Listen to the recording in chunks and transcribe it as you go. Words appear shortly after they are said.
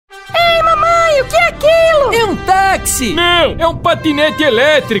esse? Não, é um patinete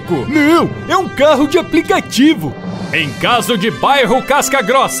elétrico. Não, é um carro de aplicativo. Em caso de bairro Casca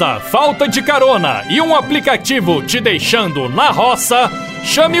Grossa, falta de carona e um aplicativo te deixando na roça,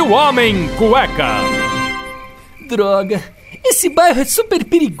 chame o Homem Cueca. Droga, esse bairro é super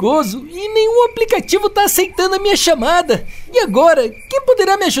perigoso e nenhum aplicativo tá aceitando a minha chamada. E agora, quem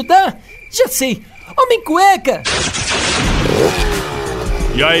poderá me ajudar? Já sei, Homem Cueca!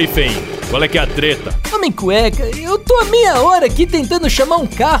 E aí, Fem, qual é que é a treta? Homem Cueca, eu tô há meia hora aqui tentando chamar um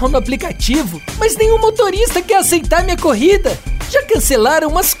carro no aplicativo, mas nenhum motorista quer aceitar minha corrida. Já cancelaram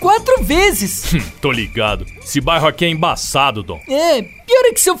umas 4 vezes. Tô ligado. Esse bairro aqui é embaçado, Dom. É, pior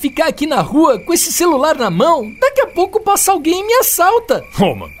é que se eu ficar aqui na rua com esse celular na mão, daqui a pouco passa alguém e me assalta.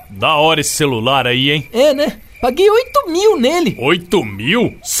 Ô, mano, da hora esse celular aí, hein? É, né? Paguei 8 mil nele. 8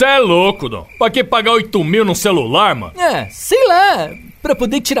 mil? Cê é louco, Dom. Pra que pagar 8 mil num celular, mano? É, sei lá, pra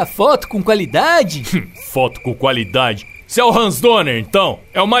poder tirar foto com qualidade. Foto com qualidade? Cê é o Hans Donner, então?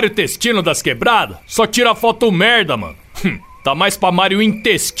 É o Mário Testino das quebradas? Só tira foto merda, mano. Tá mais pra Mário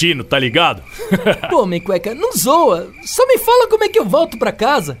Intestino, tá ligado? Pô, Homem Cueca, não zoa. Só me fala como é que eu volto pra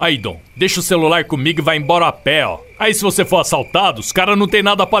casa. Aí, Dom, deixa o celular comigo e vai embora a pé, ó. Aí se você for assaltado, os caras não tem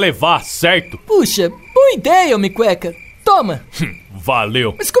nada pra levar, certo? Puxa, boa ideia, Homem Cueca. Toma.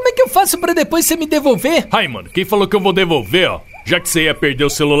 Valeu. Mas como é que eu faço pra depois você me devolver? Ai, mano, quem falou que eu vou devolver, ó? Já que você ia perder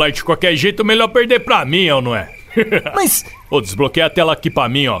o celular de qualquer jeito, melhor perder pra mim, ó, não é? Mas... Ô, desbloqueia a tela aqui pra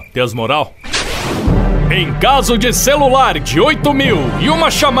mim, ó. Tem as moral? Em caso de celular de 8 mil e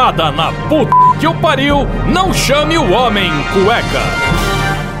uma chamada na puta que o pariu, não chame o Homem Cueca.